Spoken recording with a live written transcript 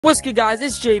What's good, guys?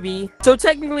 It's JB. So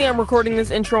technically I'm recording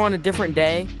this intro on a different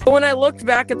day, but when I looked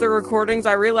back at the recordings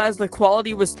I realized the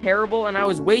quality was terrible and I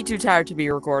was way too tired to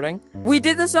be recording. We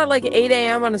did this at like 8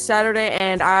 AM on a Saturday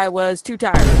and I was too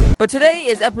tired. But today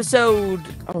is episode...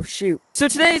 oh shoot. So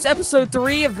today is episode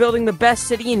 3 of building the best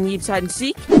city in Yeeps hide and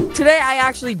seek. Today I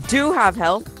actually do have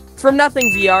help from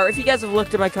Nothing VR. If you guys have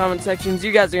looked at my comment sections,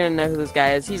 you guys are gonna know who this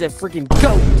guy is. He's a freaking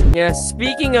goat. Yeah,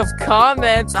 speaking of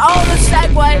comments, oh,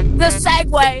 the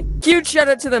segue! Huge shout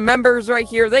out to the members right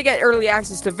here. They get early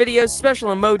access to videos, special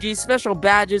emojis, special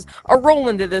badges, a roll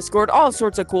into Discord, all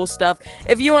sorts of cool stuff.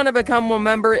 If you want to become a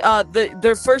member,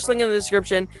 the first link in the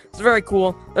description. It's very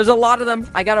cool. There's a lot of them.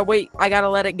 I gotta wait. I gotta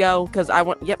let it go because I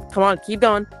want. Yep, come on, keep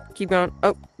going. Keep going.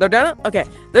 Oh, they're done? Okay,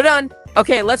 they're done.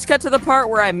 Okay, let's cut to the part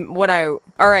where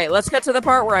Alright, let's cut to the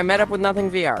part where I met up with Nothing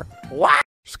VR. What?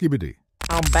 Skibbity.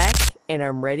 I'm back, and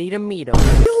I'm ready to meet him.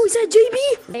 Yo, is that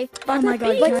JB? Hey, oh my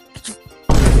god.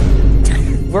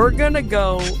 We're gonna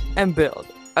go and build.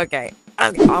 Okay,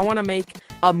 I want to make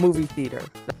a movie theater.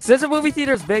 Since the movie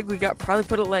theater is big, we probably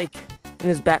put it like in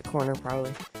his back corner,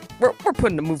 probably. We're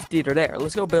putting the movie theater there.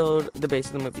 Let's go build the base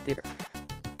of the movie theater.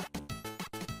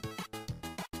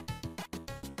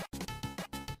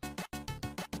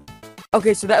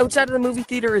 Okay, so the outside of the movie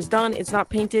theater is done. It's not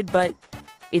painted, but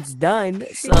it's done.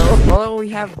 So all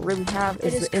we really have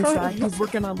is the inside. He's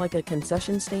working on like a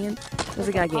concession stand. There's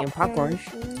a guy getting popcorn.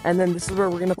 And then this is where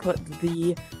we're gonna put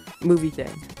the movie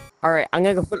thing. Alright, I'm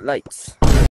gonna go put lights.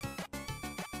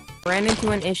 Ran into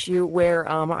an issue where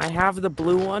I have the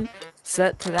blue one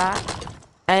set to that,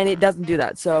 and it doesn't do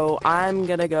that. So I'm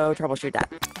gonna go troubleshoot that.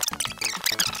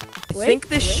 I think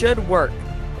this should work.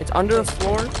 It's under the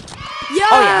floor. Yeah!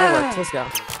 Oh yeah, it works. Let's go.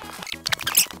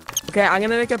 Okay, I'm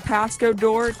gonna make a passcode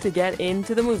door to get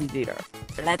into the movie theater.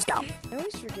 Let's go. I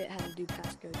always forget how to do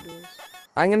passcode doors.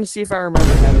 I'm gonna see if I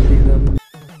remember how to do them.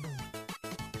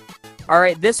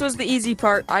 Alright, this was the easy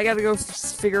part. I gotta go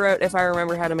figure out if I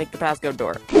remember how to make the passcode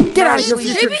door. Get out of here,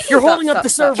 Future! You're holding up the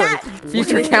server!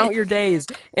 Future, count your days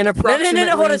in approximately...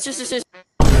 No, hold on, just.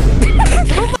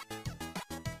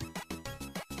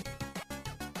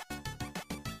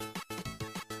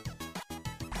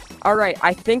 Alright,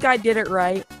 I think I did it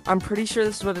right. I'm pretty sure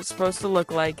this is what it's supposed to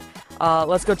look like.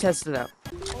 Let's go test it out.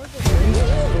 Blue,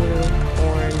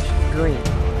 orange, green.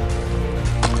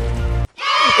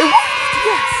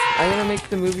 Yes! I'm gonna make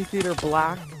the movie theater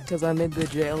black because I made the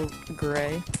jail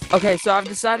gray. Okay, so I've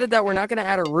decided that we're not gonna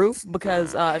add a roof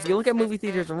because if you look at movie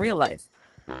theaters in real life,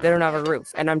 they don't have a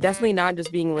roof. And I'm definitely not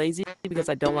just being lazy because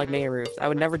I don't like making roofs. I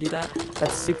would never do that.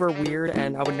 That's super weird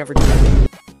and I would never do that.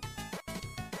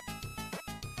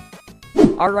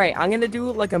 Alright, I'm gonna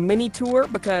do like a mini tour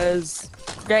because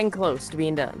we're getting close to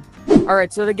being done.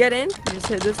 Alright, so to get in, you just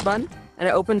hit this button and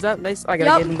it opens up. Nice. Oh, I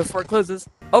gotta get in before it closes.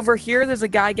 Over here, there's a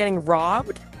guy getting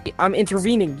robbed. I'm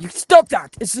intervening. You stop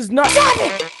that! This is not- Stop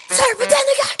it! Sir, pretend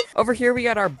the guy! Over here, we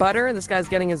got our butter. This guy's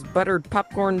getting his buttered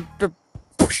popcorn.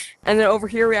 And then over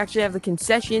here, we actually have the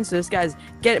concession. So this guy's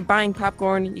buying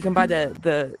popcorn. You can buy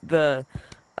the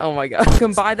oh my god. You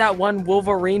can buy that one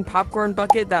Wolverine popcorn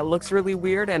bucket that looks really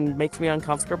weird and makes me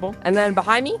uncomfortable. And then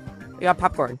behind me, we got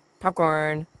popcorn.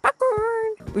 Popcorn.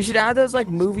 Popcorn! We should add those like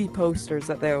movie posters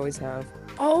that they always have.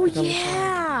 Oh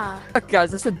yeah! Look,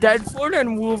 guys, that's a Deadpool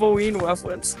and Wolverine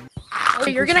reference. Oh,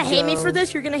 you're gonna hate me for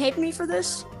this? You're gonna hate me for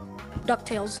this?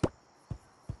 DuckTales.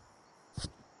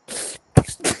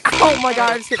 Oh my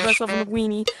god, I just hit myself in the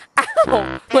weenie.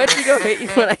 Ow! Why did you go hit you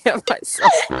when I hit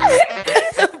myself?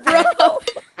 Bro!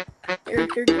 You're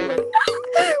good.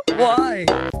 Why?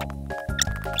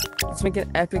 Let's make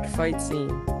an epic fight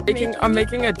scene. I'm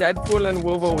making a Deadpool and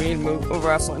Wolverine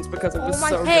reference because it was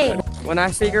so good. When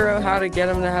I figure out how to get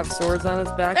him to have swords on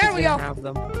his back, he's gonna have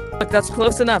them. Look, that's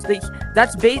close enough.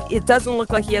 It doesn't look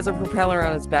like he has a propeller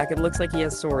on his back. It looks like he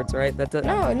has swords, right?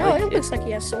 No, it looks like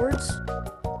he has swords.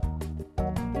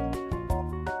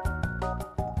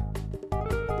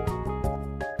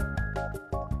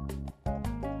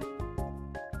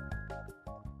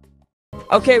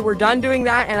 Okay, we're done doing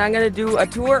that, and I'm gonna do a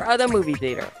tour of the movie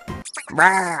theater.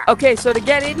 Okay, so to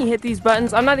get in, you hit these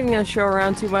buttons. I'm not even gonna show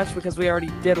around too much because we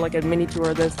already did like a mini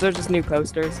tour of this. They're just new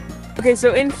posters. Okay,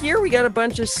 so in here we got a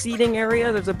bunch of seating area.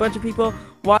 There's a bunch of people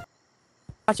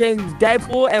watching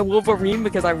Deadpool and Wolverine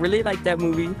because I really like that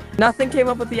movie. Nothing came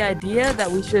up with the idea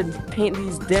that we should paint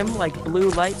these dim like blue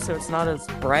lights so it's not as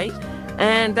bright.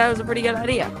 And that was a pretty good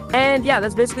idea. And yeah,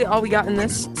 that's basically all we got in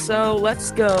this. So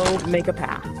let's go make a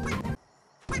path.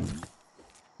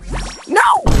 No!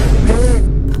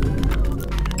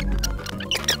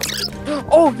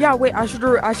 Oh yeah, wait. I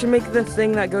should make the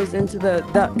thing that goes into the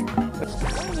duck.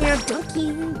 Yeah,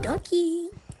 ducky.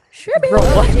 Sure, Bro,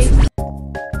 what?